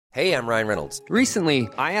Hey, I'm Ryan Reynolds. Recently,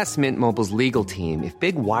 I asked Mint Mobile's legal team if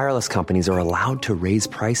big wireless companies are allowed to raise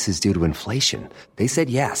prices due to inflation. They said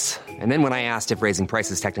yes. And then when I asked if raising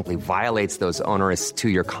prices technically violates those onerous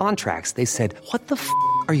two-year contracts, they said, "What the f***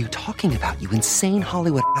 are you talking about, you insane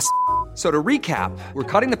Hollywood ass?" So to recap, we're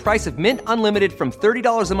cutting the price of Mint Unlimited from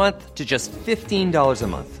 $30 a month to just $15 a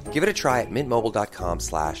month. Give it a try at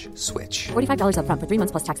mintmobile.com/switch. $45 up front for 3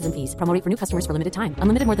 months plus taxes and fees. Promo rate for new customers for limited time.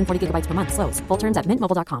 Unlimited more than 40 gigabytes per month. Slows full terms at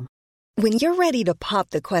mintmobile.com. When you're ready to pop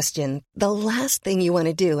the question, the last thing you want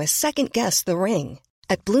to do is second-guess the ring.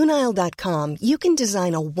 At BlueNile.com, you can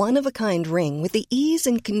design a one-of-a-kind ring with the ease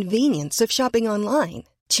and convenience of shopping online.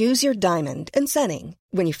 Choose your diamond and setting.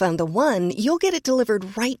 When you find the one, you'll get it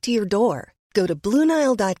delivered right to your door. Go to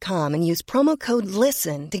BlueNile.com and use promo code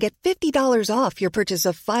LISTEN to get $50 off your purchase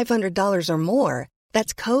of $500 or more.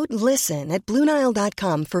 That's code LISTEN at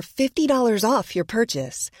BlueNile.com for $50 off your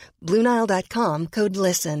purchase. BlueNile.com, code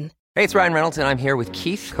LISTEN. Hey, it's Ryan Reynolds, and I'm here with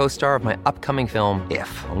Keith, co-star of my upcoming film,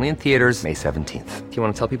 If, only in theaters May 17th. Do you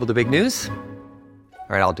want to tell people the big news?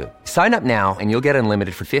 All right, I'll do it. Sign up now and you'll get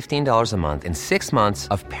unlimited for $15 a month and 6 months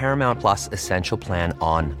of Paramount Plus Essential Plan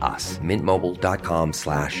on us.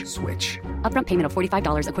 mintmobile.com/switch. Upfront payment of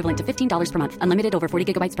 $45 equivalent to $15 per month. Unlimited over 40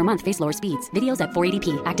 gigabytes per month. Face lower speeds. Videos at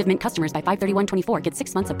 480p. Active Mint customers by 531.24 get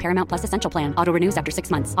 6 months of Paramount Plus Essential Plan. Auto renews after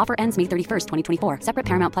 6 months. Offer ends May 31st, 2024. Separate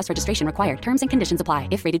Paramount Plus registration required. Terms and conditions apply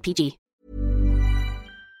if rated PG.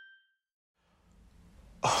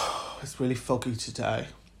 Oh, it's really foggy today.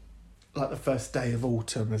 Like the first day of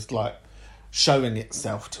autumn is like showing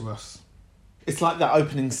itself to us. It's like that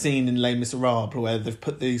opening scene in Les Miserables where they've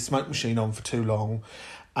put the smoke machine on for too long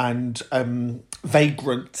and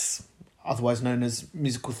vagrants, otherwise known as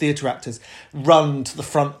musical theatre actors, run to the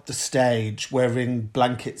front of the stage wearing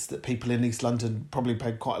blankets that people in East London probably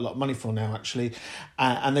paid quite a lot of money for now, actually.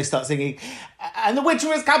 And they start singing, "And the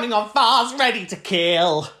winter is coming on fast, ready to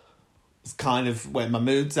kill." It's kind of where my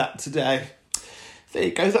mood's at today. There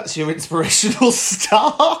you go, that's your inspirational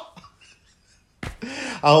start.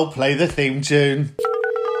 I'll play the theme tune.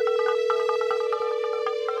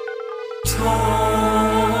 Tone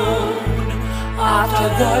after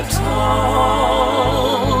the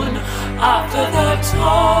tone, after the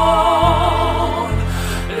tone.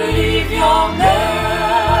 Leave your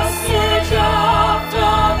message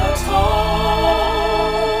after the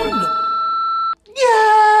tone.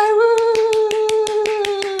 Yay! Woo!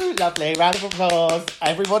 Lovely, round of applause.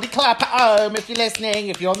 Everybody clap at home if you're listening.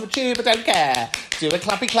 If you're on the tube, I don't care. Do a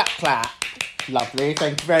clappy clap clap. Lovely,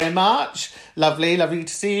 thank you very much. Lovely to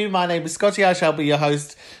see you. My name is Scotty. I shall be your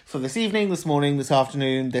host for this evening, this morning, this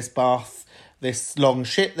afternoon, this bath, this long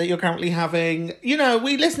shit that you're currently having. You know,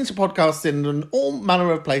 we listen to podcasts in all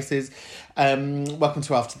manner of places. Welcome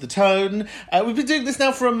to After the Tone. We've been doing this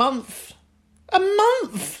now for a month. A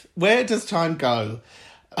month! Where does time go?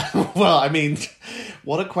 Well, I mean,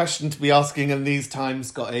 what a question to be asking in these times,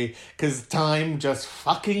 Scotty, because time just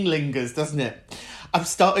fucking lingers, doesn't it? I've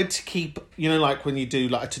started to keep, you know, like when you do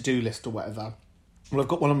like a to-do list or whatever. Well, I've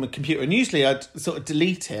got one on my computer and usually I'd sort of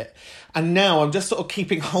delete it. And now I'm just sort of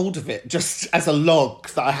keeping hold of it just as a log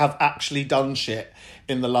that I have actually done shit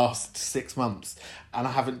in the last 6 months. And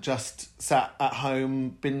I haven't just sat at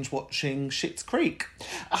home binge watching Schitt's Creek.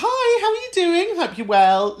 Hi, how are you doing? Hope you're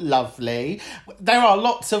well. Lovely. There are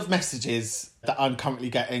lots of messages that I'm currently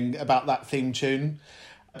getting about that theme tune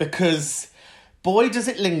because boy does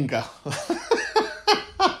it linger.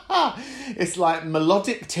 It's like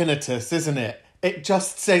melodic tinnitus, isn't it? It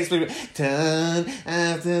just says, turn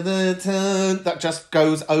after the turn. That just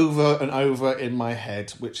goes over and over in my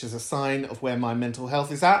head, which is a sign of where my mental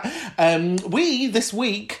health is at. We, this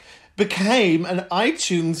week, became an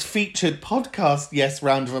iTunes featured podcast, yes,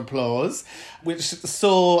 round of applause, which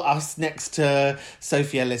saw us next to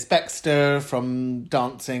Sophie Ellis-Bextor from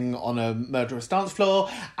Dancing on a Murderous Dance Floor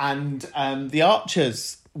and The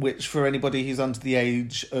Archers, which for anybody who's under the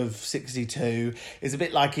age of 62 is a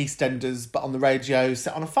bit like EastEnders but on the radio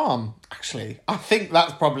set on a farm. Actually, I think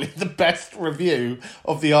that's probably the best review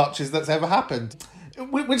of The Archers that's ever happened.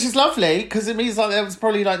 Which is lovely, because it means like there was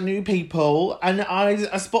probably like new people, and I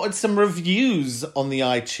spotted some reviews on the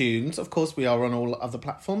iTunes. Of course, we are on all other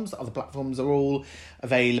platforms. Other platforms are all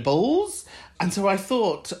available. And so I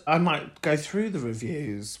thought I might go through the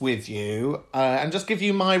reviews with you and just give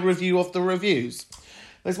you my review of the reviews.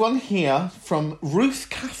 There's one here from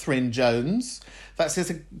Ruth Catherine Jones that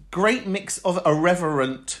says a great mix of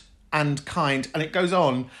irreverent and kind. And it goes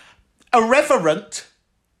on. Irreverent.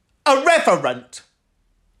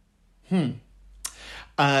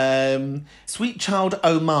 Sweet Child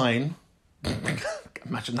O' Mine.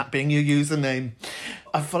 Imagine that being your username.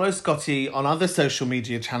 I follow Scotty on other social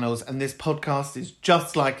media channels, and this podcast is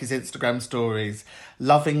just like his Instagram stories,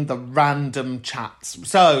 loving the random chats.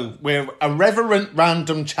 So, we're irreverent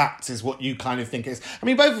random chats is what you kind of think it is. I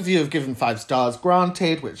mean, both of you have given 5 stars,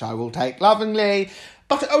 granted, which I will take lovingly,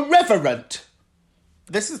 but irreverent.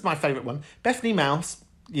 This is my favourite one. Bethany Mouse,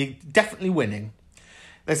 you're definitely winning.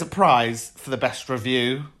 There's a prize for the best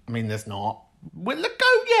review. I mean, there's not.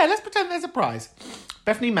 Let's pretend there's a prize.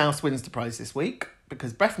 Bethany Mouse wins the prize this week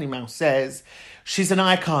because Bethany Mouse says she's an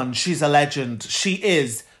icon, she's a legend, she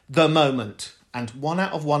is the moment. And 1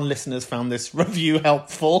 out of 1 listeners found this review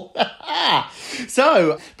helpful.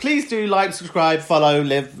 So, please do like, subscribe, follow,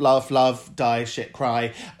 live, laugh, love, die, shit,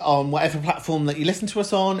 cry on whatever platform that you listen to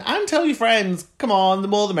us on, and tell your friends. Come on, the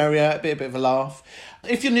more the merrier, a bit of a laugh.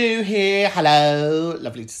 If you're new here, hello,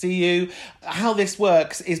 lovely to see you. How this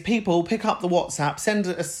works is people pick up the WhatsApp, send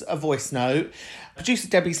us a voice note. Producer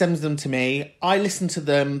Debbie sends them to me. I listen to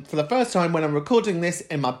them for the first time when I'm recording this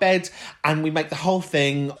in my bed, and we make the whole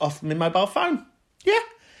thing off my mobile phone. Yeah,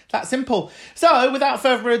 that simple. So, without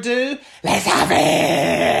further ado, let's have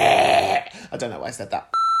it! I don't know why I said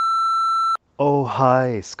that. Oh,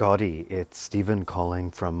 hi, Scotty. It's Stephen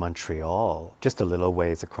calling from Montreal, just a little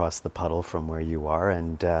ways across the puddle from where you are,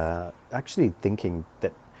 and actually thinking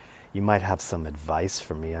that you might have some advice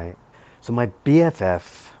for me. So my BFF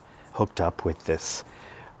hooked up with this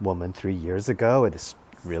woman 3 years ago, this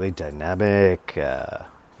really dynamic,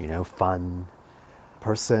 fun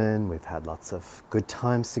person. We've had lots of good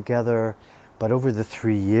times together, but over the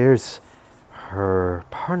 3 years, her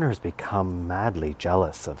partner's become madly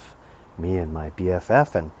jealous of me and my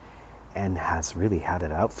BFF and has really had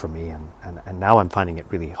it out for me, and now I'm finding it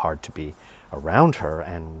really hard to be around her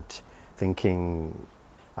and thinking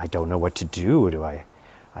I don't know what to do.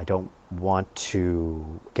 I don't want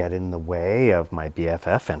to get in the way of my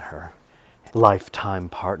BFF and her lifetime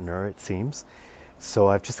partner, it seems. So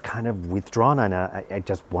I've just kind of withdrawn, and I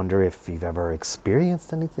just wonder if you've ever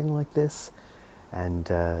experienced anything like this.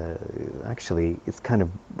 And actually, it's kind of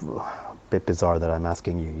a bit bizarre that I'm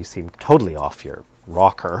asking you. You seem totally off your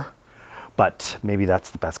rocker, but maybe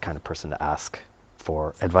that's the best kind of person to ask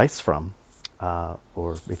for advice from,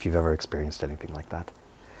 or if you've ever experienced anything like that.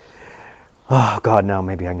 Oh, God, now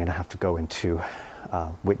maybe I'm going to have to go into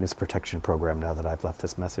witness protection program now that I've left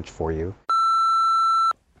this message for you.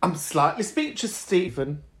 I'm slightly speechless,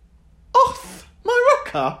 Stephen. Off my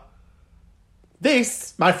rocker?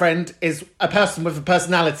 This, my friend, is a person with a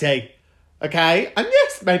personality, okay? And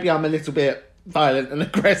yes, maybe I'm a little bit violent and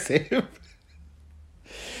aggressive,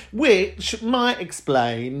 which might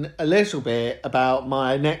explain a little bit about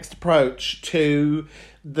my next approach to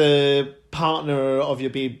the partner of your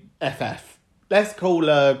BFF. Let's call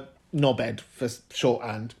her Knobhead for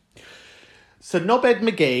shorthand. So Knobhead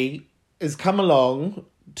McGee has come along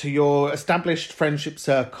to your established friendship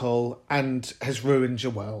circle and has ruined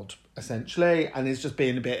your world, essentially, and is just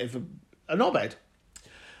being a bit of a knobhead.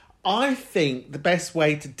 I think the best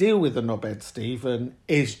way to deal with a knobhead, Stephen,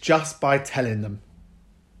 is just by telling them.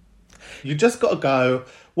 You just got to go,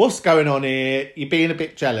 what's going on here? You're being a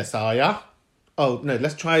bit jealous, are you? Oh, no,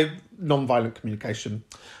 let's try non-violent communication.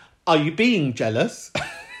 Are you being jealous?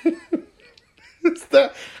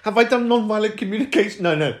 Have I done non-violent communication?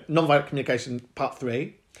 No, non-violent communication, part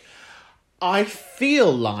 3. I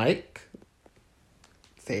feel like,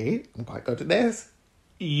 see, I'm quite good at this.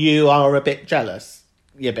 You are a bit jealous,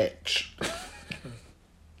 you bitch.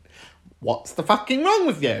 What's the fucking wrong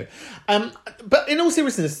with you? But in all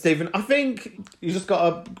seriousness, Stephen, I think you just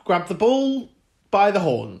got to grab the bull by the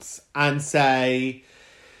horns and say,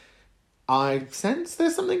 I sense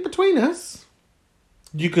there's something between us.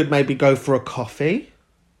 You could maybe go for a coffee.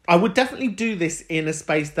 I would definitely do this in a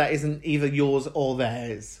space that isn't either yours or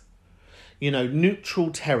theirs. You know, neutral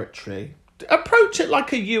territory. Approach it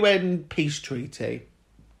like a UN peace treaty.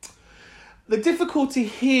 The difficulty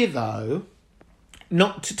here, though,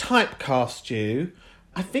 not to typecast you,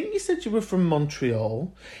 I think you said you were from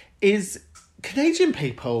Montreal, is Canadian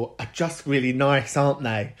people are just really nice, aren't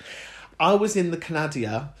they? I was in the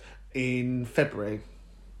Canada in February.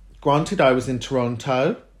 Granted, I was in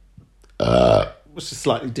Toronto, which is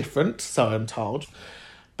slightly different, so I'm told.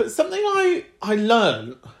 But something I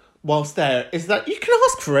learned whilst there is that you can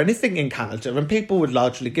ask for anything in Canada and people would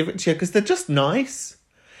largely give it to you because they're just nice.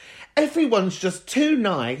 Everyone's just too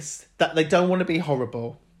nice that they don't want to be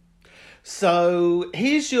horrible. So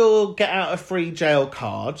here's your get out of free jail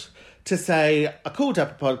card to say, I called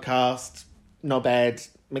up a podcast, Knobhead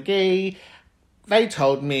McGee. They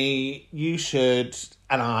told me you should,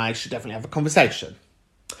 and I should definitely have a conversation.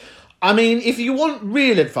 I mean, if you want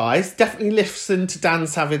real advice, definitely listen to Dan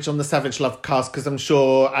Savage on the Savage Love Cast, because I'm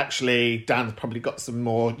sure, actually, Dan's probably got some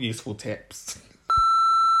more useful tips.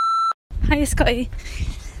 Hiya, Scotty.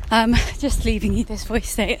 Just leaving you this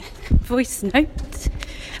voice note.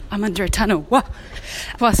 I'm under a tunnel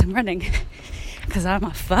whilst I'm running, because I'm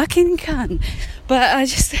a fucking cunt. But I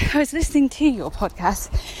was listening to your podcast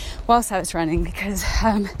whilst I was running, because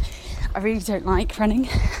I really don't like running,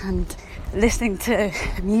 and listening to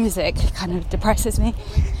music kind of depresses me,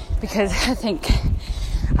 because I think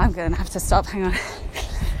I'm going to have to stop. Hang on.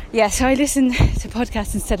 Yeah, so I listen to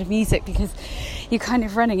podcasts instead of music, because you're kind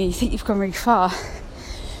of running and you think you've gone really far,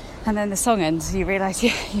 and then the song ends and you realise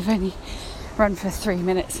you've only run for 3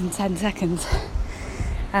 minutes and 10 seconds.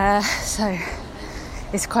 So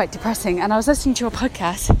it's quite depressing. And I was listening to your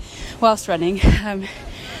podcast whilst running,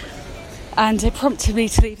 and it prompted me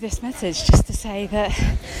to leave this message, just to say that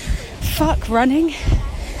fuck running.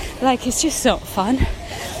 Like, it's just not fun.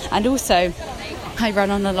 And also, I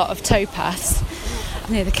run on a lot of towpaths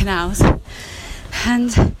near the canals,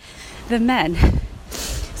 and the men,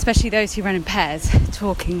 especially those who run in pairs,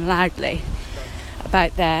 talking loudly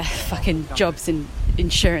about their fucking jobs and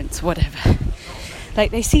insurance, whatever.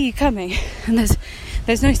 Like, they see you coming and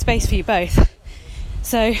there's no space for you both.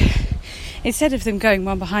 So instead of them going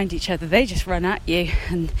one behind each other, they just run at you,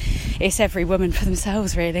 and it's every woman for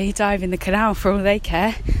themselves, really. Dive in the canal for all they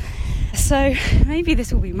care. So maybe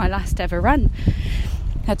this will be my last ever run.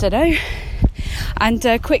 I don't know. And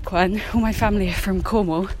a quick one, all my family are from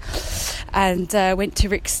Cornwall, and went to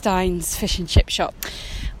Rick Stein's fish and chip shop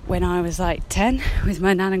when I was like 10 with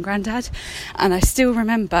my nan and granddad, and I still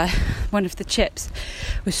remember one of the chips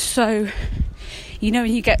was so, you know,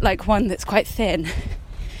 when you get like one that's quite thin,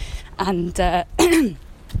 and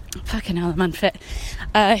fucking hell, I'm unfit.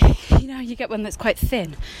 You know, you get one that's quite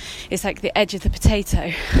thin. It's like the edge of the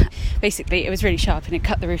potato. Basically, it was really sharp and it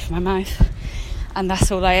cut the roof of my mouth. And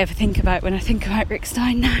that's all I ever think about when I think about Rick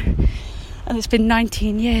Stein now. And it's been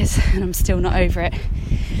 19 years and I'm still not over it.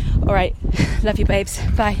 All right, love you, babes.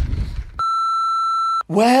 Bye.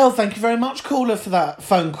 Well, thank you very much, caller, for that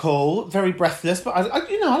phone call. Very breathless, but I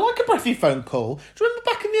like a breathy phone call. Do you remember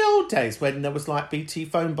back in the old days when there was like BT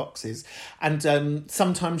phone boxes, and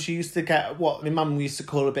sometimes you used to get what my mum used to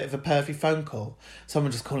call a bit of a pervy phone call?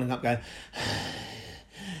 Someone just calling up going,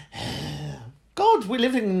 God, we're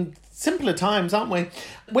living in simpler times, aren't we?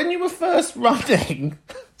 When you were first running,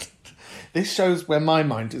 this shows where my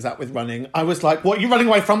mind is at with running. I was like, what are you running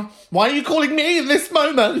away from? Why are you calling me in this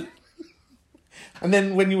moment? And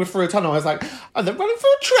then when you were through a tunnel, I was like, are they running for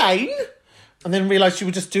a train? And then realised you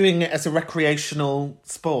were just doing it as a recreational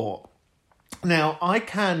sport. Now, I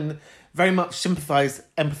can very much sympathise,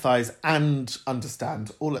 empathise and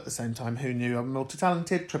understand all at the same time. Who knew? I'm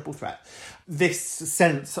multi-talented, triple threat. This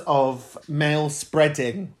sense of male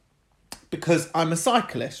spreading, because I'm a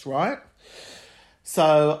cyclist, right?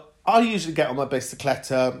 So I usually get on my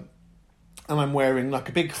bicicletta and I'm wearing like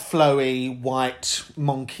a big flowy white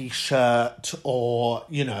monkey shirt, or,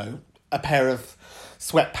 you know, a pair of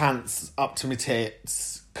sweatpants up to my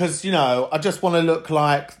tits. Because, you know, I just want to look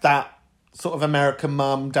like that sort of American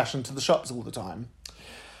mum dashing to the shops all the time.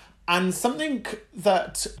 And something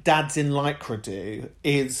that dads in Lycra do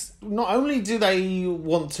is, not only do they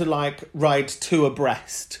want to like ride two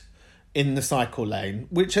abreast in the cycle lane,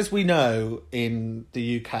 which, as we know in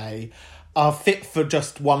the UK, are fit for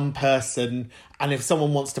just one person, and if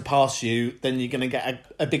someone wants to pass you, then you're going to get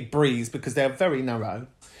a big breeze because they're very narrow.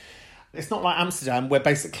 It's not like Amsterdam, where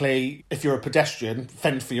basically, if you're a pedestrian,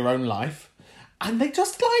 fend for your own life, and they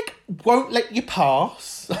just like won't let you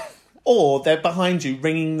pass, or they're behind you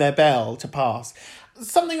ringing their bell to pass.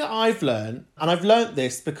 Something that I've learned, and I've learnt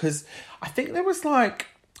this because I think there was like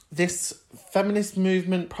this feminist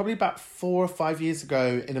movement probably about 4 or 5 years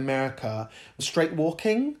ago in America, straight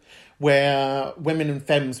walking, where women and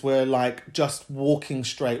femmes were like just walking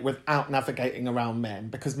straight without navigating around men,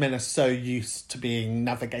 because men are so used to being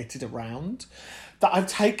navigated around, that I've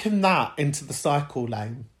taken that into the cycle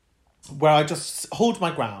lane, where I just hold my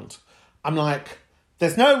ground. I'm like,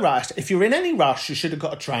 there's no rush. If you're in any rush, you should have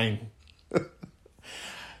got a train.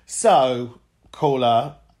 So,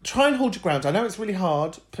 caller, try and hold your ground. I know it's really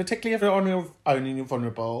hard, particularly if you're on your own and you're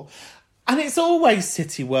vulnerable. And it's always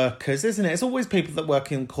city workers, isn't it? It's always people that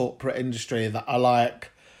work in corporate industry that are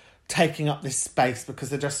like taking up this space because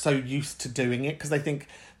they're just so used to doing it, because they think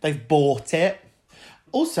they've bought it.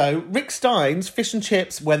 Also, Rick Stein's fish and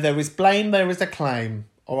chips, where there is blame, there is a claim.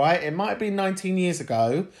 All right? It might have been 19 years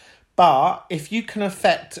ago, but if you can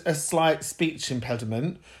affect a slight speech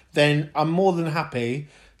impediment, then I'm more than happy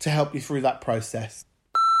to help you through that process.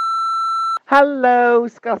 Hello,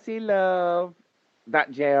 Scotty love.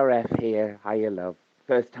 That JRF here. Hiya, love.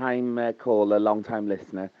 First time caller, long time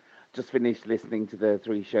listener. Just finished listening to the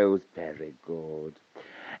 3 shows. Very good.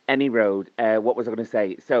 Any road. What was I going to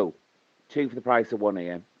say? So, 2 for the price of 1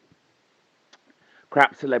 here.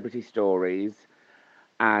 Crap celebrity stories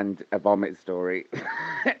and a vomit story.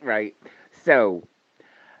 Right. So,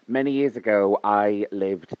 many years ago, I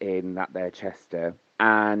lived in that there Chester,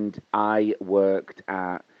 and I worked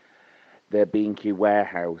at the B&Q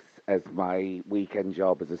warehouse as my weekend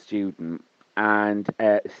job as a student, and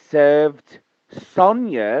served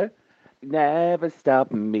Sonia, Never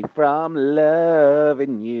Stop Me From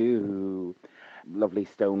Loving You. Lovely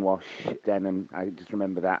stonewash denim, I just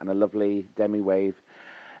remember that, and a lovely demi-wave.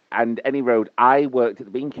 And any road, I worked at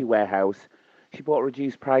the B&Q warehouse. She bought a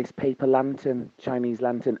reduced price paper lantern, Chinese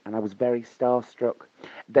lantern, and I was very starstruck.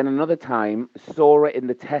 Then another time, saw her in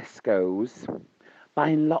the Tesco's,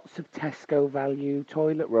 buying lots of Tesco value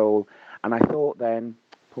toilet roll. And I thought then,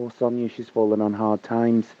 poor Sonia, she's fallen on hard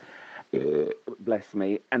times. Bless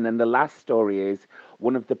me. And then the last story is,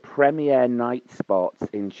 one of the premier night spots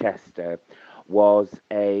in Chester was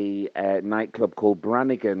a nightclub called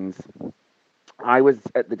Brannigan's. I was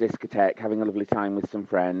at the discotheque having a lovely time with some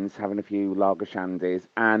friends, having a few lager shandies,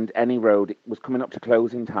 and Any Road, it was coming up to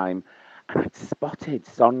closing time, and I'd spotted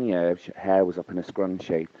Sonia. Her hair was up in a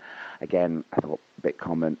scrunchie. Again, I thought, a bit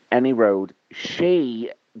common. Any Road, she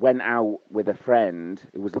went out with a friend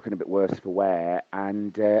who was looking a bit worse for wear,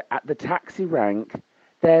 and at the taxi rank,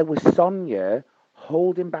 there was Sonia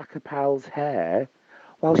holding back a pal's hair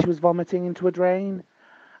while she was vomiting into a drain.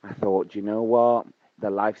 I thought, do you know what? The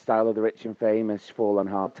lifestyle of the rich and famous fall on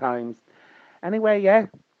hard times. Anyway, yeah,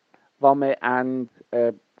 vomit and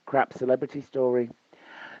crap celebrity story.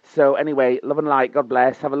 So anyway, love and light, God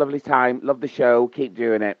bless, have a lovely time, love the show, keep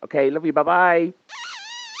doing it. Okay, love you, bye-bye.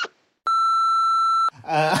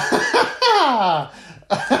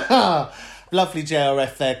 Lovely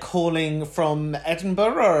JRF there, calling from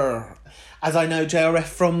Edinburgh, as I know JRF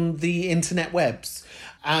from the internet webs.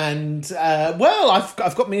 And, well,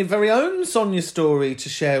 I've got my very own Sonia story to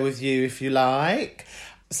share with you, if you like.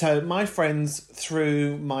 So my friends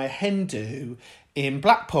threw my hen do in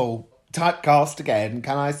Blackpool. Typecast again,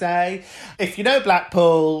 can I say? If you know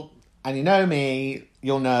Blackpool and you know me,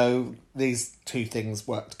 you'll know these 2 things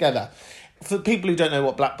work together. For people who don't know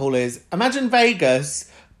what Blackpool is, imagine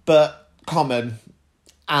Vegas, but common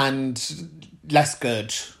and less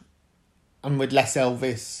good, and with less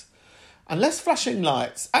Elvis. And less flashing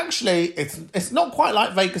lights. Actually, it's not quite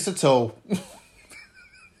like Vegas at all.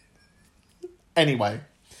 Anyway,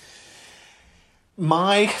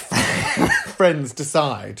 my friends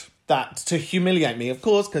decide that to humiliate me, of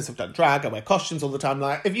course, because I've done drag, I wear costumes all the time.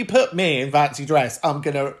 Like, if you put me in fancy dress, I'm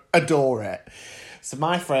going to adore it. So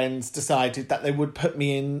my friends decided that they would put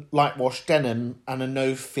me in light wash denim and a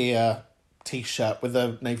No Fear t-shirt with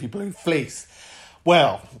a navy blue fleece.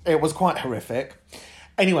 Well, it was quite horrific.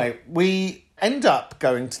 Anyway, we end up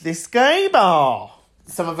going to this gay bar.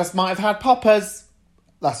 Some of us might have had poppers.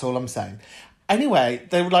 That's all I'm saying. Anyway,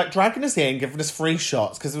 they were like dragging us in, giving us free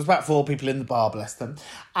shots, because there was about 4 people in the bar, bless them.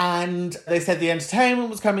 And they said the entertainment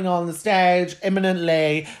was coming on the stage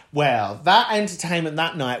imminently. Well, that entertainment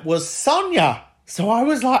that night was Sonia. So I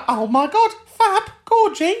was like, oh my God, fab,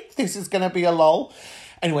 gorgy, this is going to be a lol.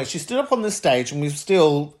 Anyway, she stood up on the stage and we were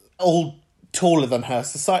still all taller than her,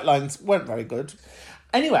 so sightlines weren't very good.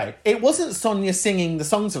 Anyway, it wasn't Sonia singing the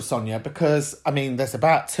songs of Sonia because, I mean, there's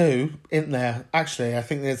about 2 in there. Actually, I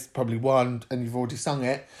think there's probably 1 and you've already sung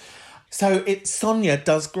it. So it's Sonia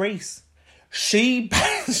Does Grease. She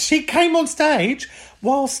came on stage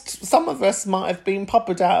whilst some of us might have been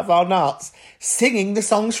puppered out of our nuts singing the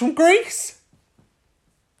songs from Grease.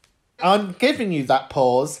 I'm giving you that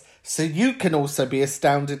pause so you can also be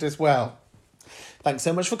astounded as well. Thanks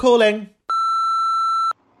so much for calling.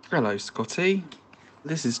 Hello, Scotty.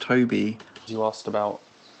 This is Toby. You asked about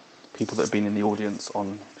people that have been in the audience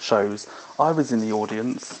on shows. I was in the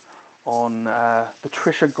audience on the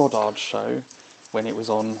Trisha Goddard show when it was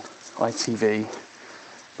on ITV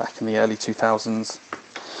back in the early 2000s.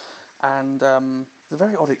 And it's a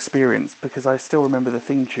very odd experience because I still remember the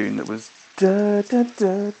theme tune that was da da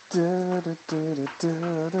da da da da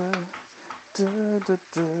da da da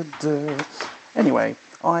da da. Anyway,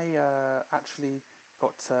 I actually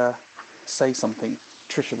got to say something.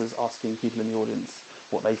 Trisha was asking people in the audience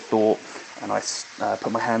what they thought, and I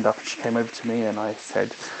put my hand up and she came over to me and I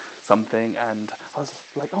said something, and I was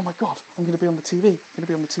like, oh my God, I'm going to be on the TV,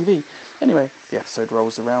 Anyway, the episode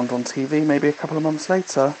rolls around on TV maybe a couple of months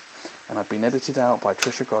later, and I've been edited out by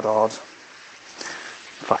Trisha Goddard.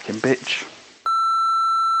 Fucking bitch.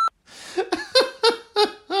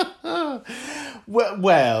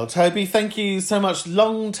 Well, Toby, thank you so much.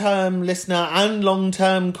 Long-term listener and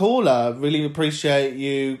long-term caller. Really appreciate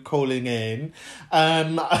you calling in.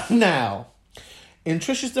 Now, in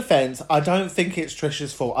Trisha's defence, I don't think it's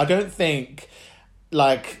Trisha's fault. I don't think,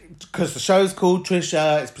 because the show's called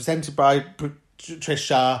Trisha, it's presented by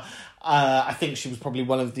Trisha. I think she was probably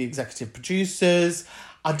one of the executive producers.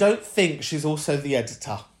 I don't think she's also the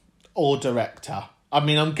editor or director. I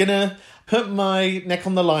mean, I'm going to put my neck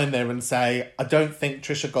on the line there and say I don't think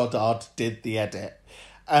Trisha Goddard did the edit.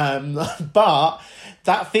 But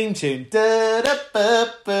that theme tune...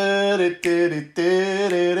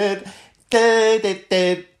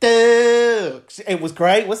 It was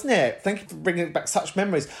great, wasn't it? Thank you for bringing back such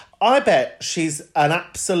memories. I bet she's an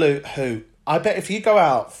absolute hoot. I bet if you go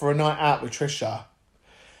out for a night out with Trisha,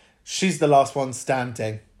 she's the last one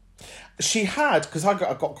standing. She had, because I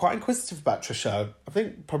got quite inquisitive about Trisha, I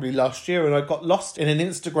think probably last year, and I got lost in an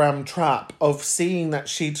Instagram trap of seeing that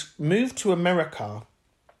she'd moved to America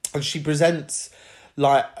and she presents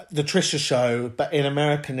like the Trisha show, but in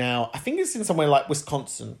America now. I think it's in somewhere like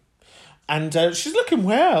Wisconsin. And she's looking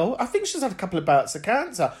well. I think she's had a couple of bouts of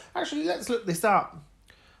cancer. Actually, let's look this up.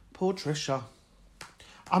 Poor Trisha.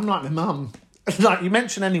 I'm like my mum. Like, you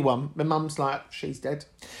mention anyone, my mum's like, she's dead.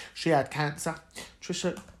 She had cancer.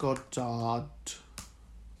 Trisha Goddard.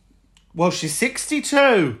 Well, she's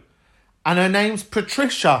 62. And her name's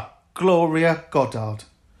Patricia Gloria Goddard.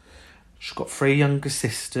 She's got 3 younger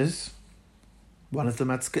sisters. One of them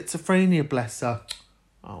had schizophrenia, bless her.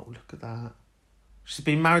 Oh, look at that. She's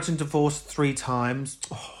been married and divorced 3 times.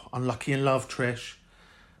 Oh, unlucky in love, Trish.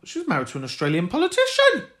 She was married to an Australian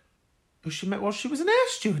politician who she met while she was an air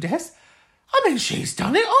stewardess. I mean, she's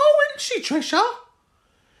done it all, hasn't she, Trisha?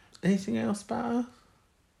 Anything else about her?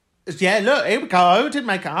 Yeah, look, here we go. Didn't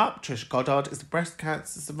make it up. Trisha Goddard is a breast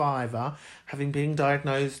cancer survivor, having been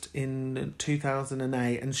diagnosed in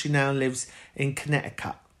 2008, and she now lives in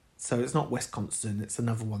Connecticut. So it's not Wisconsin, it's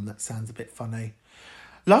another one that sounds a bit funny.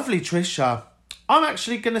 Lovely, Trisha. I'm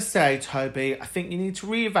actually going to say, Toby, I think you need to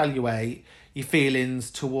reevaluate your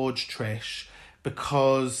feelings towards Trish,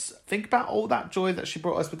 because think about all that joy that she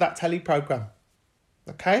brought us with that telly programme.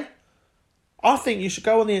 Okay? I think you should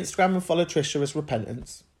go on the Instagram and follow Trisha as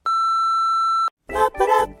Repentance.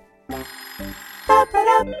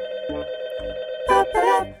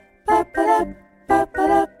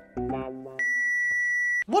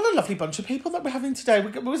 What a lovely bunch of people that we're having today.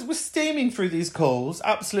 We're steaming through these calls.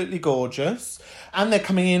 Absolutely gorgeous. And they're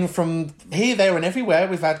coming in from here, there and everywhere.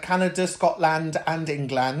 We've had Canada, Scotland and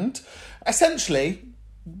England. Essentially,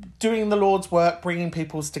 doing the Lord's work, bringing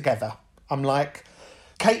peoples together. I'm like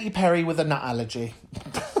Katy Perry with a nut allergy.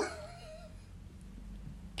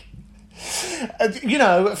 You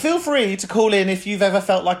know, feel free to call in if you've ever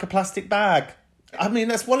felt like a plastic bag. I mean,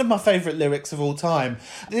 that's one of my favourite lyrics of all time.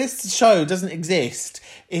 This show doesn't exist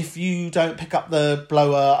if you don't pick up the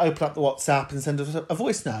blower, open up the WhatsApp and send a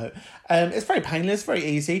voice note. It's very painless, very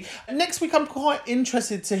easy. Next week, I'm quite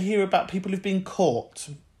interested to hear about people who've been caught.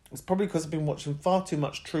 It's probably because I've been watching far too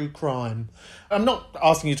much true crime. I'm not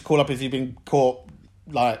asking you to call up if you've been caught,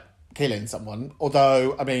 like, killing someone.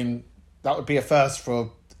 Although, I mean, that would be a first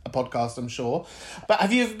for a podcast, I'm sure. But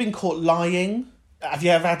have you ever been caught lying? Have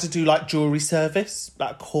you ever had to do, like, jury service?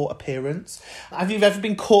 Like, a court appearance? Have you ever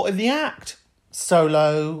been caught in the act?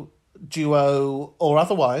 Solo, duo, or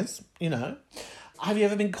otherwise, you know? Have you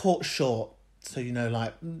ever been caught short? So, you know,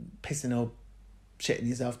 like, pissing or shitting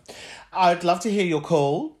yourself. I'd love to hear your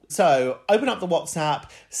call. So open up the WhatsApp,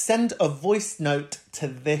 send a voice note to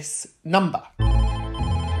this number.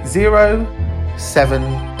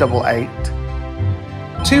 0788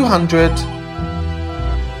 200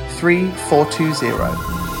 3420.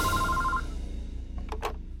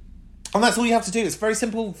 And that's all you have to do. It's very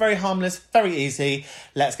simple, very harmless, very easy.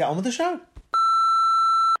 Let's get on with the show.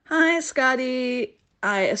 Hi, Scotty.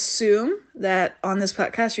 I assume that on this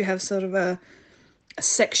podcast you have sort of a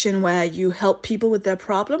section where you help people with their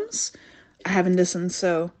problems. I haven't listened,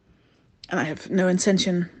 and I have no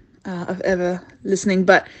intention of ever listening,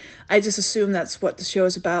 but I just assume that's what the show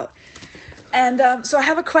is about. And so I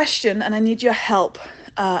have a question, and I need your help.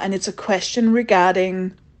 And it's a question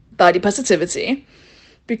regarding body positivity,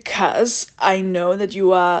 because I know that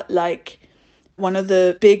you are like one of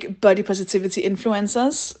the big body positivity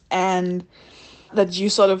influencers, and that you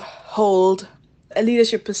sort of hold a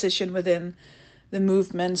leadership position within the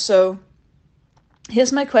movement. So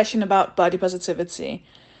here's my question about body positivity.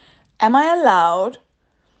 Am I allowed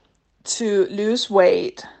to lose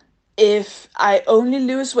weight if I only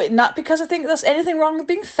lose weight? Not because I think there's anything wrong with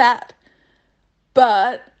being fat,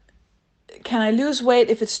 but can I lose weight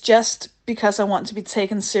if it's just because I want to be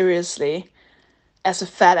taken seriously as a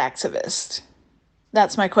fat activist?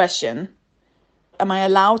 That's my question. Am I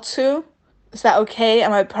allowed to? Is that okay?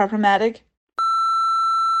 Am I problematic?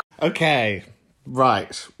 Okay,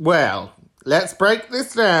 right. Well, let's break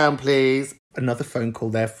this down, please. Another phone call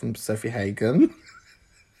there from Sophie Hagen.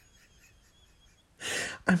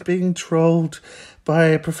 I'm being trolled by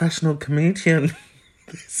a professional comedian.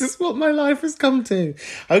 This is what my life has come to.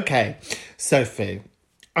 Okay, Sophie,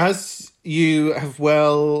 as you have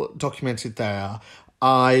well documented there,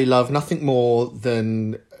 I love nothing more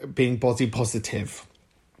than being body positive,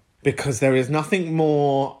 because there is nothing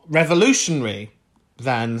more revolutionary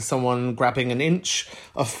than someone grabbing an inch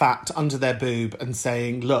of fat under their boob and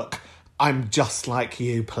saying, look, I'm just like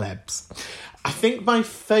you, plebs. I think my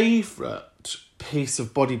favourite piece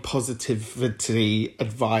of body positivity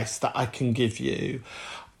advice that I can give you,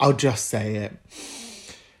 I'll just say it.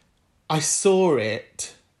 I saw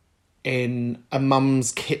it in a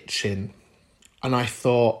mum's kitchen, and I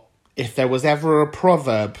thought, if there was ever a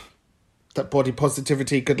proverb that body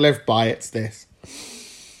positivity could live by, it's this.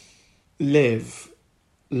 Live,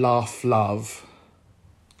 laugh, love,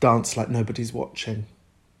 dance like nobody's watching.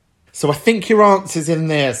 So I think your answer's in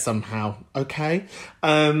there somehow, okay?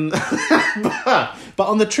 But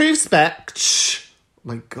on the true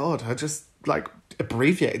my God, I just,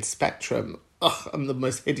 abbreviated spectrum. Ugh, I'm the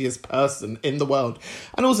most hideous person in the world.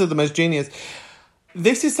 And also the most genius.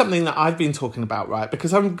 This is something that I've been talking about, right?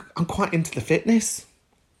 Because I'm quite into the fitness.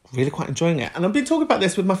 Really quite enjoying it. And I've been talking about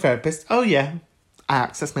this with my therapist. Oh, yeah. I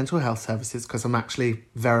access mental health services because I'm actually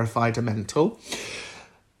verified a mental.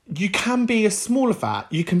 You can be a smaller fat.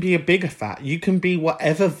 You can be a bigger fat. You can be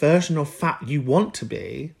whatever version of fat you want to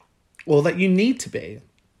be or that you need to be.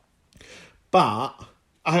 But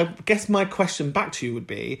I guess my question back to you would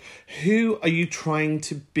be, who are you trying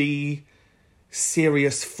to be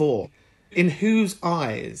serious for? In whose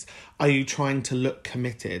eyes are you trying to look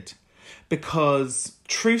committed? Because,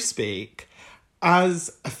 true speak,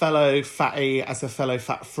 as a fellow fatty, as a fellow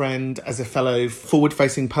fat friend, as a fellow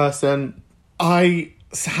forward-facing person, I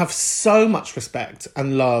have so much respect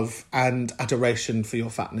and love and adoration for your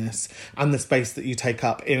fatness and the space that you take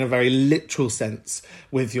up in a very literal sense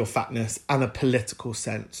with your fatness and a political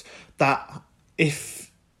sense, that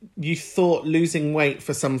if you thought losing weight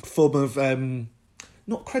for some form of,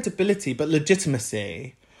 not credibility, but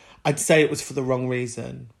legitimacy, I'd say it was for the wrong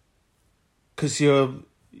reason. Because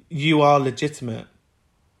you are legitimate.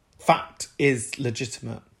 Fact is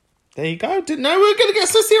legitimate. There you go. Didn't know we were going to get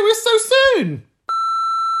so serious so soon.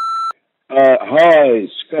 Hi,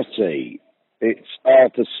 Scotty. It's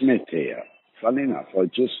Arthur Smith here. Funny enough, I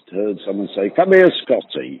just heard someone say, come here,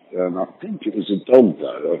 Scotty. And I think it was a dog,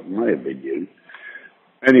 though. It may have been you.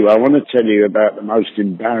 Anyway, I want to tell you about the most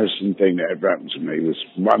embarrassing thing that ever happened to me. Was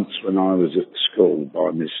once when I was at school,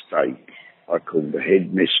 by mistake, I called the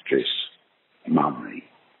headmistress Mummy.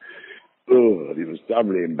 Oh, and it was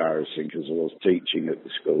doubly embarrassing because I was teaching at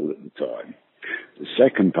the school at the time. The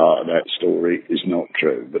second part of that story is not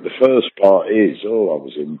true, but the first part is, I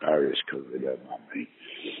was embarrassed because of her mummy.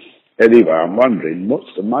 Anyway, I'm wondering,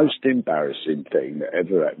 what's the most embarrassing thing that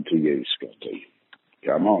ever happened to you, Scotty?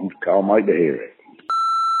 Come on, can't wait to hear it.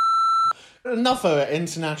 Another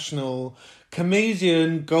international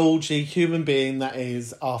comedian, golgy human being that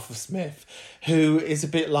is Arthur Smith, who is a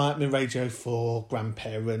bit like my Radio 4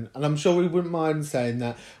 grandparent. And I'm sure we wouldn't mind saying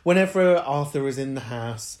that whenever Arthur is in the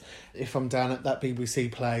house, if I'm down at that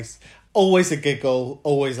BBC place, always a giggle,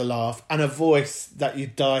 always a laugh, and a voice that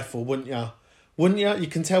you'd die for, wouldn't you? Wouldn't you? You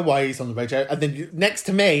can tell why he's on the radio. And then next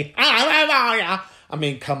to me, I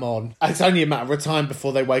mean, come on. It's only a matter of time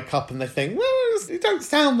before they wake up and they think, well, you don't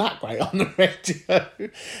sound that great on the radio.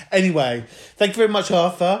 Anyway, thank you very much,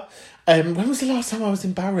 Arthur. When was the last time I was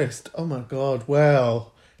embarrassed? Oh, my God.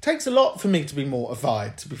 Well, it takes a lot for me to be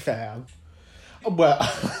mortified, to be fair. Well,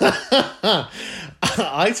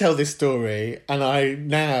 I tell this story and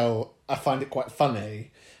I find it quite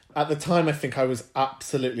funny. At the time, I think I was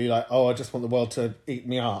absolutely like, I just want the world to eat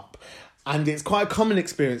me up. And it's quite a common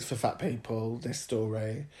experience for fat people, this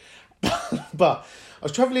story. But I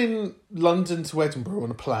was travelling London to Edinburgh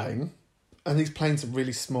on a plane, and these planes are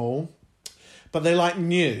really small, but they're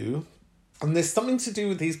new. And there's something to do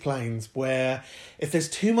with these planes where if there's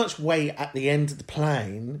too much weight at the end of the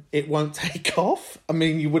plane, it won't take off. I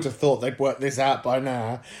mean, you would have thought they'd worked this out by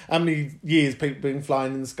now. How many years people have been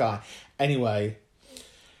flying in the sky? Anyway,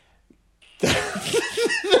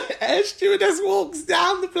 the air stewardess walks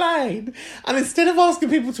down the plane, and instead of asking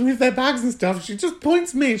people to move their bags and stuff, she just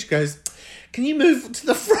points at me and she goes, can you move to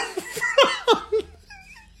the front?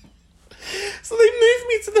 So they moved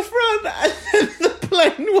me to the front, and then the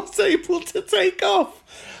plane was able to take off.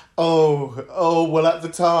 Well, at the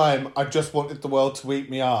time, I just wanted the world to eat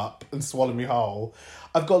me up and swallow me whole.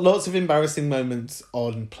 I've got lots of embarrassing moments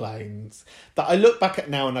on planes that I look back at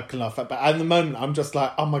now and I can laugh at. But at the moment, I'm just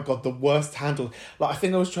like, oh my God, the worst handle. Like, I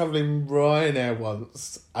think I was travelling Ryanair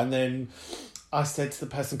once, and then I said to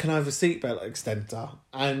the person, can I have a seatbelt extender?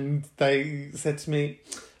 And they said to me,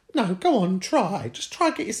 no, go on, try. Just try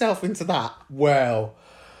and get yourself into that. Well,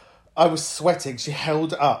 I was sweating. She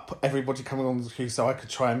held up everybody coming on the queue so I could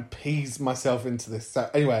try and pease myself into this. So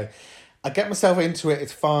anyway, I get myself into it.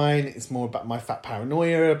 It's fine. It's more about my fat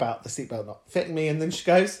paranoia, about the seatbelt not fitting me. And then she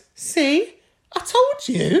goes, see, I told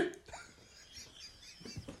you.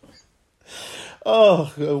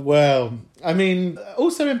 Oh, well, I mean,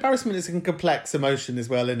 also embarrassment is a complex emotion as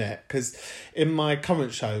well, isn't it? Because in my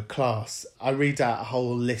current show, Class, I read out a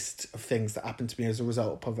whole list of things that happened to me as a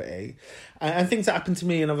result of poverty and things that happened to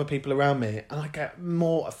me and other people around me. And I get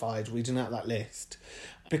mortified reading out that list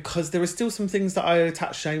because there are still some things that I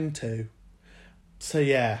attach shame to. So,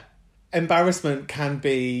 yeah, embarrassment can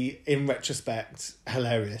be, in retrospect,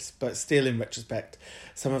 hilarious, but still in retrospect,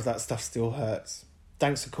 some of that stuff still hurts.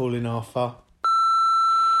 Thanks for calling, Arthur.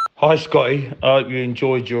 Hi, Scotty. I hope you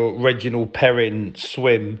enjoyed your Reginald Perrin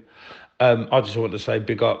swim. I just want to say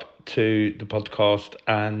big up to the podcast.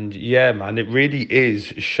 And yeah, man, it really is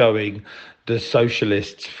showing the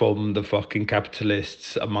socialists from the fucking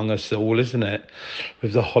capitalists among us all, isn't it?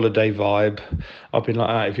 With the holiday vibe. I've been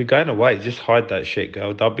like, if you're going away, just hide that shit,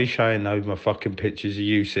 girl. Don't be showing over my fucking pictures of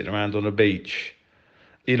you sitting around on a beach.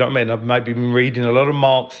 You know what I mean? I've maybe been reading a lot of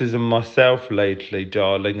Marxism myself lately,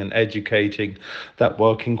 darling, and educating that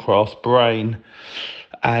working class brain.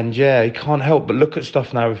 And yeah, you can't help but look at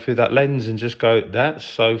stuff now through that lens and just go, that's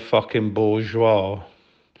so fucking bourgeois.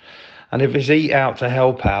 And if it's eat out to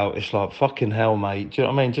help out, it's like, fucking hell, mate. Do you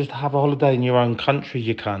know what I mean? Just have a holiday in your own country,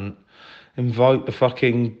 you can't. Invoke the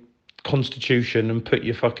fucking constitution and put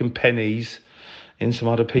your fucking pennies in some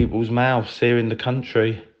other people's mouths here in the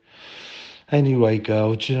country. Anyway,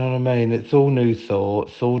 girl, do you know what I mean? It's all new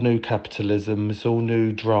thoughts, all new capitalism, it's all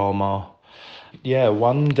new drama. Yeah,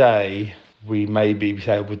 one day we may be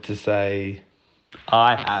able to say,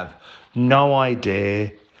 I have no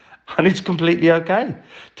idea, and it's completely okay.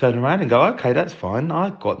 Turn around and go, okay, that's fine.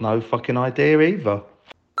 I've got no fucking idea either.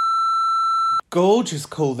 Gorgeous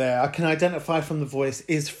call there. I can identify from the voice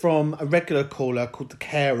is from a regular caller called The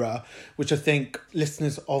Carer, which I think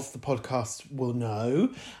listeners of the podcast will know.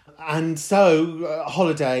 And so,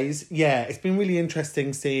 holidays, yeah, it's been really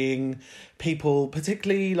interesting seeing people,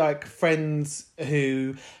 particularly like friends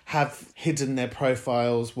who have hidden their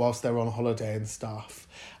profiles whilst they're on holiday and stuff.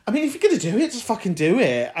 I mean, if you're going to do it, just fucking do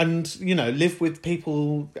it and, you know, live with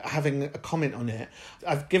people having a comment on it.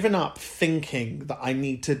 I've given up thinking that I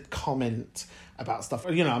need to comment about stuff.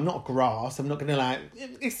 You know, I'm not grass. I'm not going to like,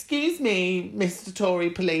 excuse me, Mr.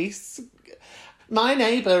 Tory police. My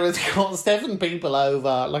neighbour has got 7 people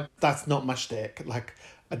over. Like, that's not my shtick. Like,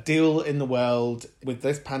 I deal in the world with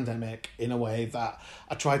this pandemic in a way that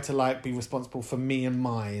I try to, like, be responsible for me and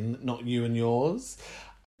mine, not you and yours.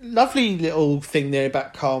 Lovely little thing there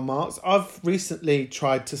about Karl Marx. I've recently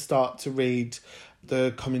tried to start to read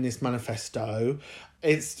the Communist Manifesto.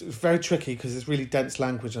 It's very tricky because it's really dense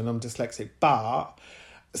language and I'm dyslexic. But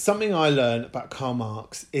something I learned about Karl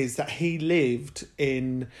Marx is that he lived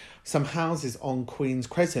in some houses on Queen's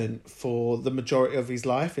Crescent for the majority of his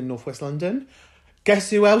life in northwest London. Guess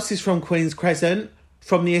who else is from Queen's Crescent?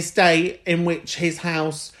 From the estate in which his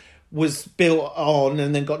house was built on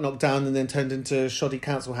and then got knocked down and then turned into shoddy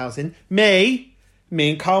council housing. Me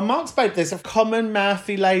and Karl Marx, babe. There's a common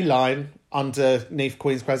Murphy ley line underneath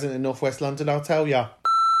Queen's Crescent in northwest London, I'll tell ya.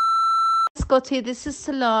 Scotty, this is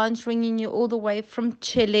Solange ringing you all the way from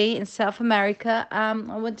Chile in South America. I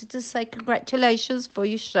wanted to say congratulations for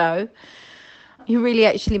your show. You really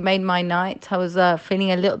actually made my night. I was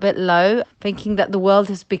feeling a little bit low, thinking that the world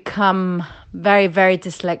has become very, very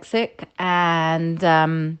dyslexic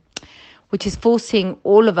and which is forcing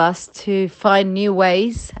all of us to find new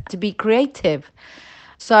ways to be creative.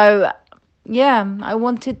 So, yeah, I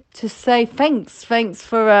wanted to say thanks. Thanks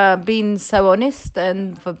for being so honest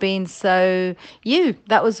and for being so you.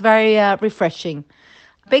 That was very refreshing.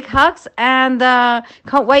 Big hugs and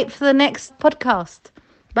can't wait for the next podcast.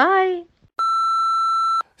 Bye.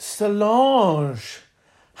 Solange,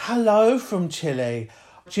 hello from Chile.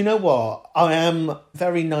 Do you know what? I am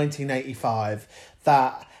very 1985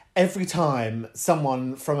 that every time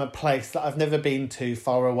someone from a place that I've never been to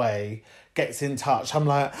far away gets in touch, I'm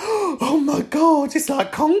like, oh my God, it's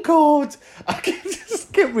like Concord. I can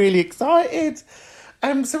just get really excited.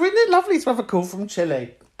 So isn't it lovely to have a call from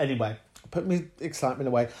Chile? Anyway, put my excitement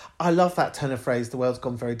away. I love that turn of phrase, the world's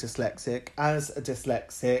gone very dyslexic. As a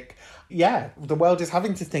dyslexic, yeah, the world is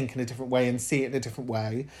having to think in a different way and see it in a different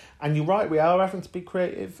way. And you're right, we are having to be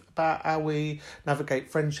creative about how we navigate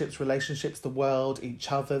friendships, relationships, the world,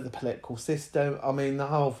 each other, the political system. I mean, the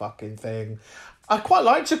whole fucking thing. I quite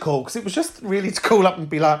liked your call because it was just really to call up and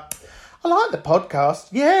be like, I like the podcast.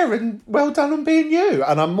 Yeah, and well done on being you.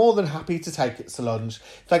 And I'm more than happy to take it, Solange.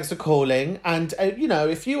 Thanks for calling. And,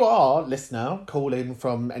 if you are, listener, calling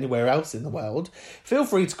from anywhere else in the world, feel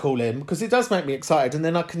free to call in because it does make me excited. And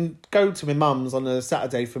then I can go to my mum's on a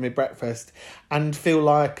Saturday for my breakfast and feel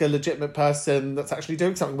like a legitimate person that's actually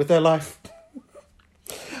doing something with their life.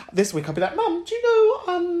 This week I'll be like, Mum, do you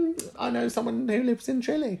know, I know someone who lives in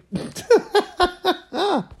Chile.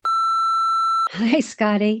 Hi,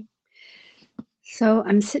 Scotty. So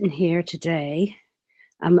I'm sitting here today.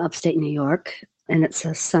 I'm upstate New York, and it's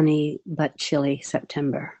a sunny but chilly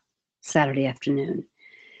September, Saturday afternoon.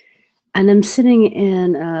 And I'm sitting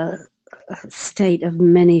in a state of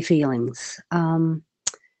many feelings, in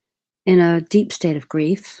a deep state of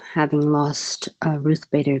grief, having lost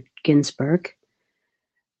Ruth Bader Ginsburg,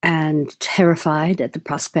 and terrified at the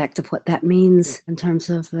prospect of what that means in terms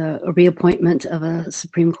of the reappointment of a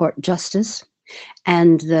Supreme Court justice,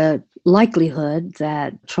 and the likelihood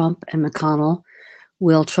that Trump and McConnell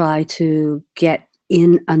will try to get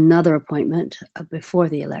in another appointment before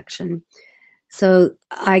the election. So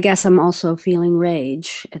I guess I'm also feeling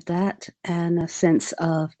rage at that and a sense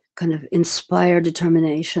of kind of inspired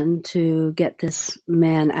determination to get this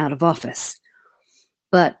man out of office.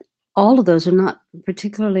 But all of those are not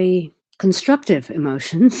particularly constructive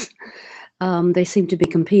emotions. They seem to be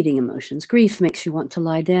competing emotions. Grief makes you want to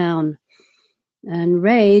lie down, and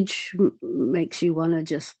rage makes you want to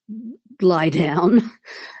just lie down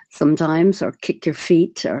sometimes, or kick your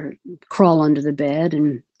feet, or crawl under the bed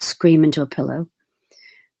and scream into a pillow.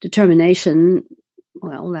 Determination,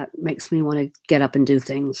 well, that makes me want to get up and do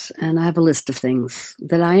things. And I have a list of things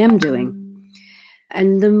that I am doing.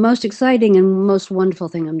 And the most exciting and most wonderful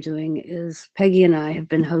thing I'm doing is Peggy and I have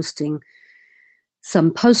been hosting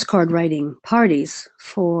some postcard writing parties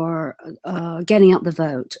for getting out the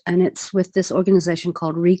vote. And it's with this organization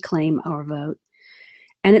called Reclaim Our Vote.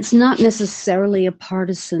 And it's not necessarily a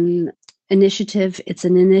partisan initiative. It's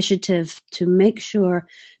an initiative to make sure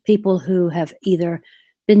people who have either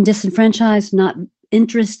been disenfranchised, not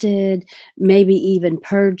interested, maybe even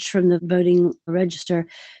purged from the voting register,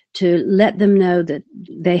 to let them know that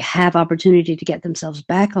they have opportunity to get themselves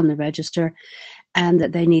back on the register and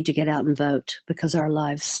that they need to get out and vote because our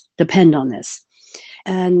lives depend on this.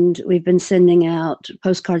 And we've been sending out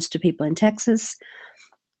postcards to people in Texas.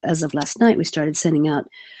 As of last night, we started sending out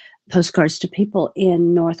postcards to people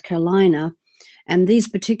in North Carolina. And these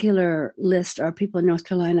particular lists are people in North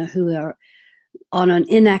Carolina who are on an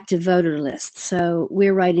inactive voter list. So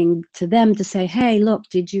we're writing to them to say, hey, look,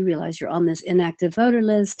 did you realize you're on this inactive voter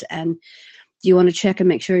list? And do you want to check and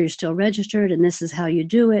make sure you're still registered? And this is how you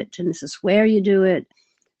do it. And this is where you do it.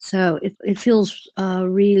 So it feels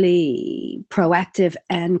really proactive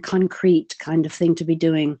and concrete kind of thing to be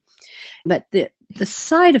doing. But the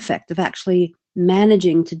side effect of actually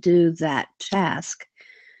managing to do that task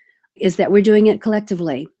is that we're doing it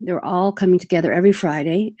collectively. They're all coming together every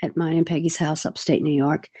Friday at mine and Peggy's house, upstate New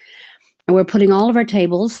York. And we're putting all of our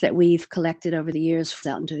tables that we've collected over the years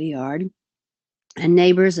out into the yard. And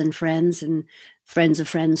neighbors and friends of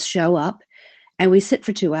friends show up. And we sit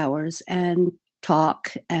for 2 hours and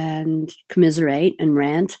talk and commiserate and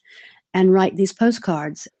rant and write these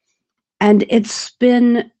postcards. And it's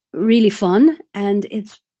been really fun. And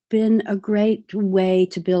it's been a great way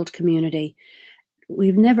to build community.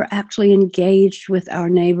 We've never actually engaged with our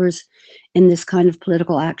neighbors in this kind of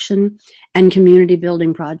political action and community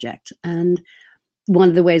building project. And one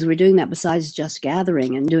of the ways we're doing that, besides just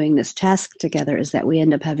gathering and doing this task together, is that we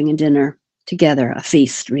end up having a dinner together, a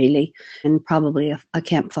feast really, and probably a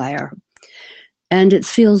campfire. And it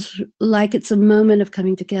feels like it's a moment of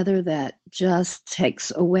coming together that just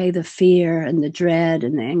takes away the fear and the dread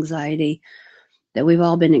and the anxiety that we've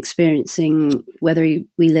all been experiencing, whether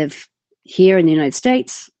we live here in the United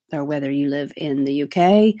States or whether you live in the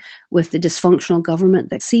UK, with the dysfunctional government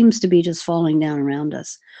that seems to be just falling down around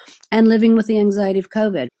us, and living with the anxiety of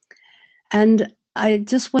COVID. And I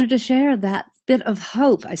just wanted to share that bit of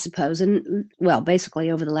hope, I suppose. And well,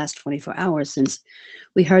 basically over the last 24 hours since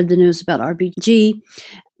we heard the news about RBG,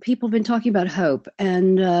 people have been talking about hope.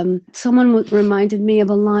 And someone reminded me of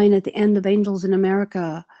a line at the end of Angels in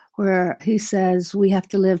America where he says, we have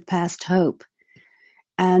to live past hope.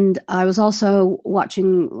 And I was also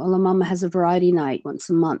watching, La Mama has a variety night once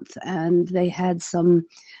a month, and they had some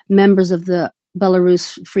members of the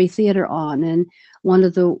Belarus Free Theater on, and one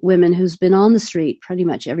of the women who's been on the street pretty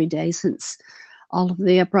much every day since all of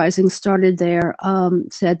the uprisings started there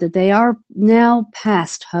said that they are now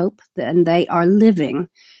past hope, and they are living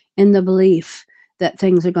in the belief that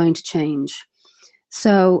things are going to change.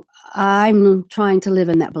 So I'm trying to live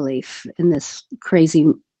in that belief in this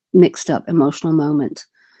crazy, mixed up emotional moment.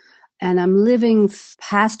 And I'm living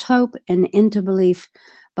past hope and into belief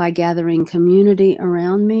by gathering community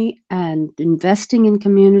around me and investing in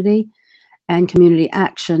community and community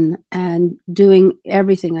action and doing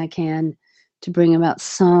everything I can to bring about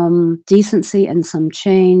some decency and some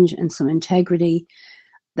change and some integrity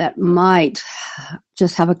that might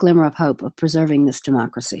just have a glimmer of hope of preserving this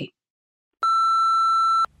democracy.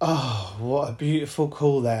 Oh, what a beautiful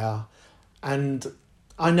call there. And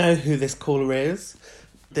I know who this caller is.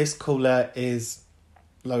 This caller is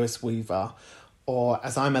Lois Weaver, or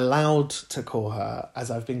as I'm allowed to call her, as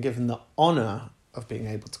I've been given the honour of being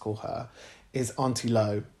able to call her, is Auntie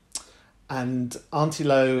Lo. And Auntie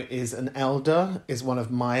Lo is an elder, is one of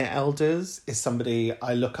my elders, is somebody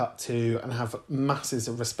I look up to and have masses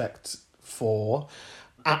of respect for,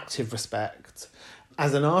 active respect,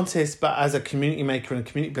 as an artist, but as a community maker and a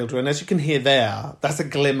community builder. And as you can hear there, that's a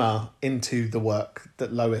glimmer into the work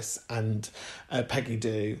that Lois and Peggy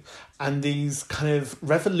do. And these kind of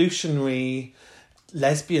revolutionary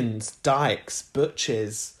lesbians, dykes,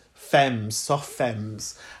 butches, femmes, soft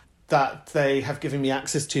femmes, that they have given me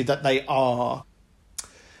access to, that they are.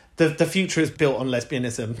 The future is built on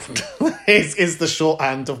lesbianism, is the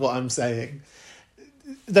shorthand of what I'm saying.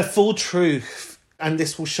 The full truth, and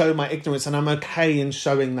this will show my ignorance, and I'm okay in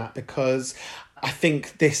showing that, because I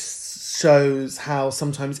think this shows how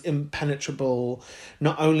sometimes impenetrable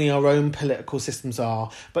not only our own political systems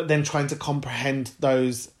are, but then trying to comprehend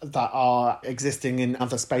those that are existing in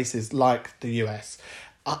other spaces like the US.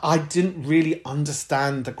 I didn't really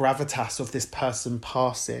understand the gravitas of this person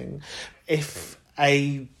passing. If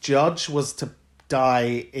a judge was to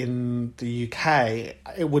die in the UK,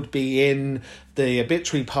 it would be in the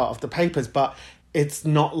obituary part of the papers, but it's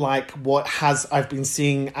not like what I've been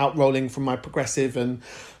seeing outrolling from my progressive and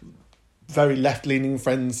very left-leaning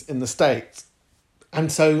friends in the States.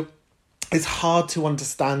 And so it's hard to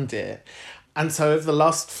understand it. And so over the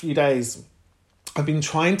last few days, I've been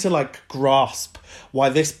trying to grasp why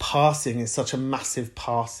this passing is such a massive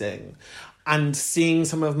passing, and seeing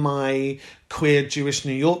some of my queer Jewish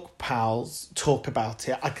New York pals talk about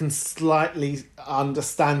it, I can slightly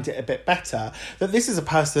understand it a bit better. That this is a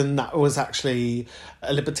person that was actually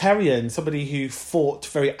a libertarian, somebody who fought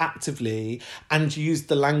very actively and used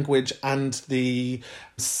the language and the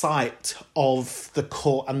sight of the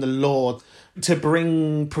court and the law to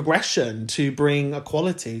bring progression, to bring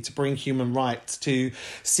equality, to bring human rights, to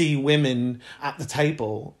see women at the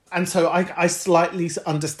table. And so I slightly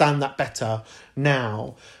understand that better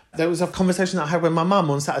now. There was a conversation that I had with my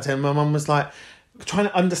mum on Saturday, and my mum was like, trying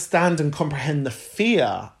to understand and comprehend the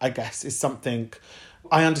fear, I guess, is something.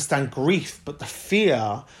 I understand grief, but the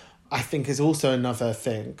fear, I think, is also another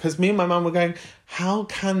thing. Because me and my mum were going, how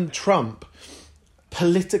can Trump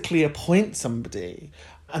politically appoint somebody?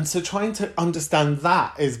 And so trying to understand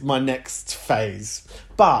that is my next phase.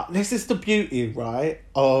 But this is the beauty, right,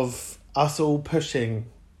 of us all pushing,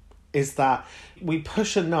 is that we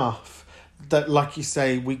push enough that, like you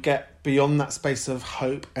say, we get beyond that space of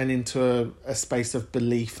hope and into a space of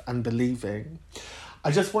belief and believing.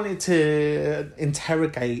 I just wanted to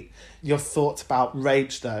interrogate your thoughts about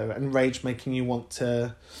rage, though, and rage making you want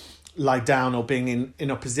to lie down or being in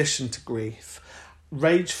opposition to grief.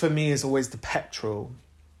 Rage for me is always the petrol,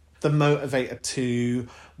 the motivator to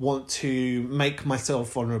want to make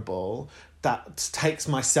myself vulnerable, that takes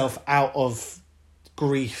myself out of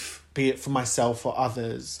grief, be it for myself or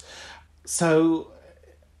others. So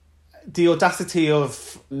the audacity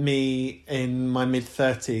of me in my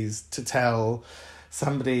mid-30s to tell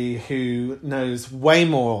somebody who knows way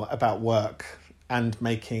more about work and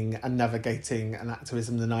making and navigating and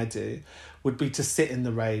activism than I do would be to sit in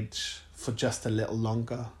the rage for just a little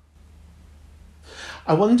longer.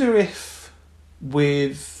 I wonder if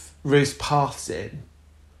with Ruth's passing,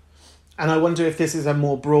 and I wonder if this is a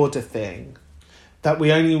more broader thing, that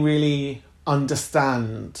we only really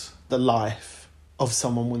understand the life of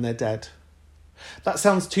someone when they're dead. That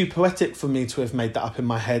sounds too poetic for me to have made that up in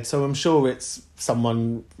my head, so I'm sure it's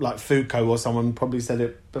someone like Foucault or someone probably said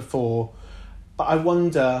it before. But I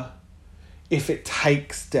wonder if it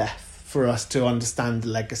takes death for us to understand the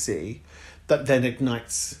legacy that then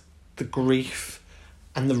ignites the grief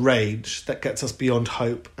and the rage that gets us beyond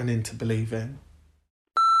hope and into believing.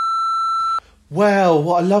 Well,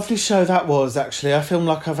 what a lovely show that was, actually. I feel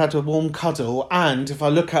like I've had a warm cuddle, and if I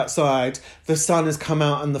look outside, the sun has come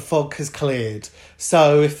out and the fog has cleared.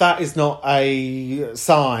 So if that is not a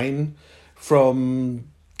sign from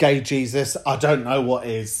Gay Jesus, I don't know what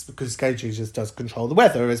is, because Gay Jesus does control the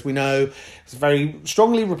weather, as we know. It's very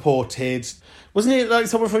strongly reported. Wasn't it like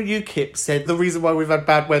someone from UKIP said the reason why we've had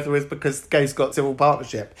bad weather is because gays got civil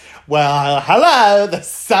partnership? Well, hello, the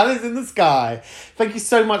sun is in the sky. Thank you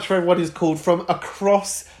so much for everyone who's called from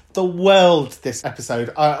across the world this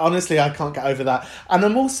episode. Honestly, I can't get over that. And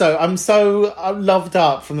I'm so loved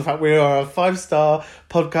up from the fact we are a 5-star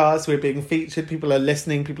podcast. We're being featured. People are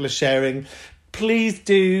listening. People are sharing. Please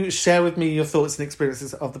do share with me your thoughts and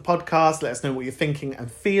experiences of the podcast. Let us know what you're thinking and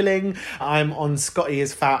feeling. I'm on Scotty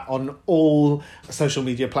is Fat on all social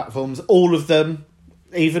media platforms, all of them,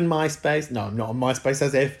 even MySpace. No, I'm not on MySpace,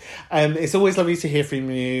 as if. It's always lovely to hear from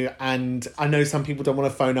you, and I know some people don't want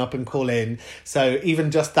to phone up and call in, so even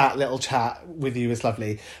just that little chat with you is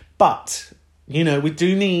lovely. But you know, we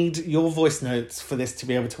do need your voice notes for this to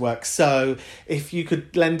be able to work. So if you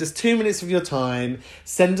could lend us 2 minutes of your time,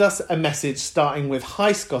 send us a message starting with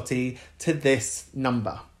 "Hi Scotty" to this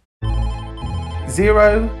number.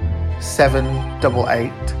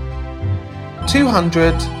 0788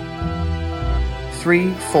 200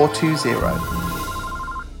 3420.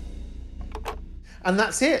 And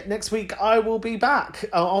that's it. Next week, I will be back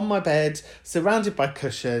on my bed, surrounded by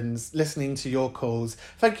cushions, listening to your calls.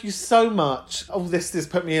 Thank you so much. Oh, this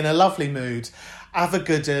put me in a lovely mood. Have a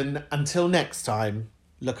good one. Until next time,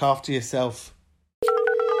 look after yourself.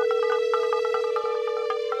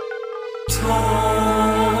 Tone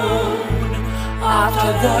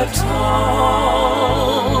after the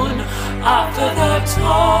tone, after the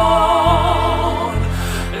tone,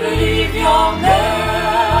 leave your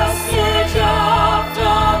message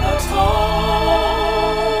after the tone.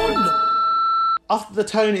 After the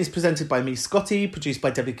Tone is presented by me, Scotty, produced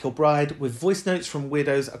by Debbie Kilbride, with voice notes from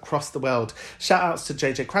weirdos across the world. Shout outs to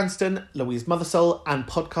JJ Cranston, Louise Mothersole, and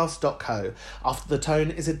podcast.co. After the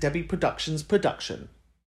Tone is a Debbie Productions production.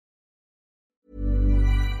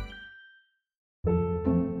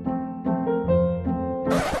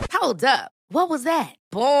 Hold up. What was that?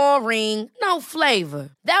 Boring. No flavor.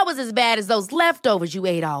 That was as bad as those leftovers you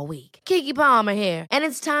ate all week. Keke Palmer here, and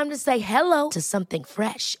it's time to say hello to something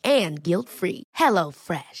fresh and guilt-free.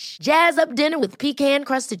 HelloFresh. Jazz up dinner with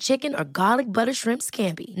pecan-crusted chicken or garlic butter shrimp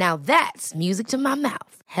scampi. Now that's music to my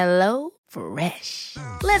mouth. HelloFresh.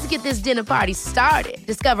 Let's get this dinner party started.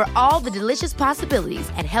 Discover all the delicious possibilities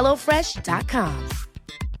at HelloFresh.com.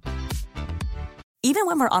 Even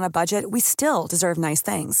when we're on a budget, we still deserve nice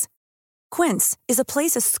things. Quince is a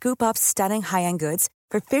place to scoop up stunning high-end goods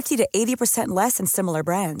for 50 to 80% less than similar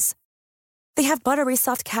brands. They have buttery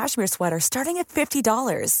soft cashmere sweaters starting at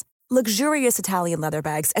 $50, luxurious Italian leather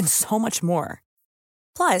bags, and so much more.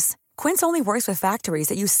 Plus, Quince only works with factories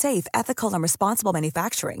that use safe, ethical, and responsible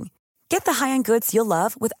manufacturing. Get the high-end goods you'll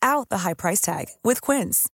love without the high price tag with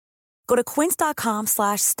Quince. Go to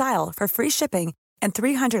quince.com/style for free shipping and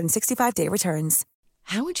 365-day returns.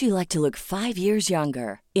 How would you like to look 5 years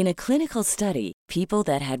younger? In a clinical study, people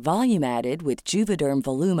that had volume added with Juvederm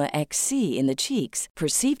Voluma XC in the cheeks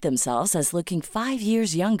perceived themselves as looking 5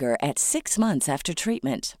 years younger at 6 months after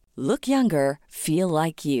treatment. Look younger, feel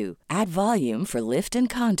like you. Add volume for lift and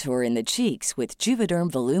contour in the cheeks with Juvederm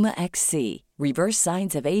Voluma XC. Reverse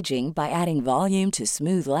signs of aging by adding volume to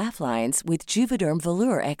smooth laugh lines with Juvederm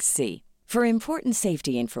Volure XC. For important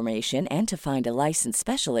safety information and to find a licensed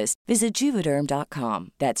specialist, visit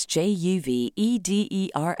Juvederm.com. That's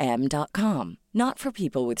JUVEDERM.com. Not for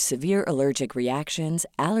people with severe allergic reactions,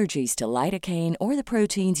 allergies to lidocaine, or the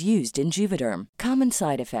proteins used in Juvederm. Common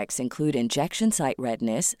side effects include injection site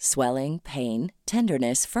redness, swelling, pain,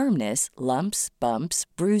 tenderness, firmness, lumps, bumps,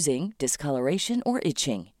 bruising, discoloration, or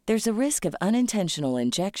itching. There's a risk of unintentional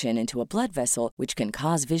injection into a blood vessel, which can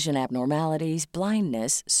cause vision abnormalities,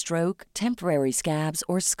 blindness, stroke, temporary scabs,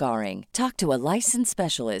 or scarring. Talk to a licensed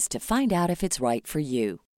specialist to find out if it's right for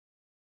you.